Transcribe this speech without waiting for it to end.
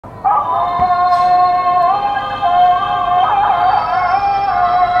On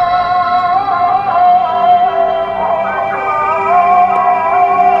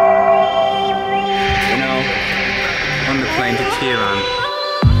the plane to Tehran.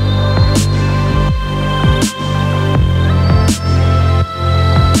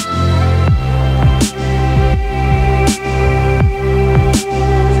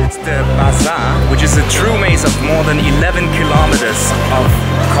 It's the bazaar, which is a true maze of more than 11 kilometers of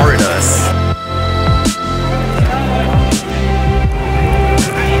corridors.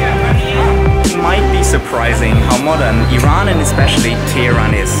 It might be surprising how modern Iran and especially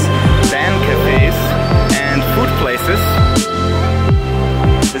Tehran is. Fan cafes and food places.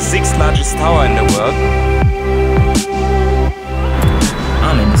 The 6th largest tower in the world.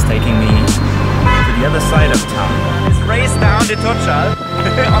 Armin is taking me to the other side of town. Let's race down the Tochal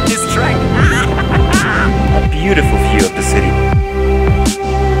on this track. A beautiful view of the city.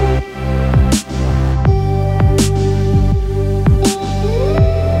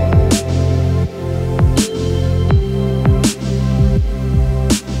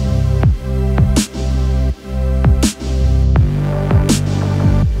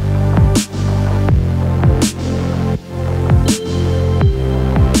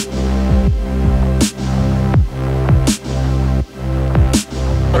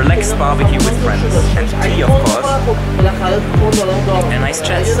 Relaxed barbecue with friends and tea, of course, and a nice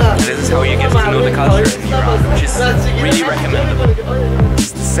chat. This is how you get to know the culture in Iran, which is really recommendable.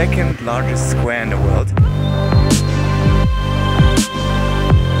 It's the 2nd largest square in the world.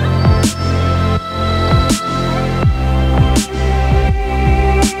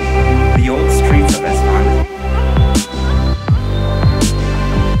 The old streets of Isfahan.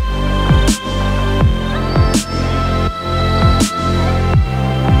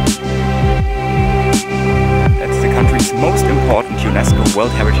 Most important UNESCO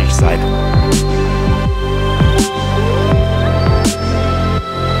World Heritage Site.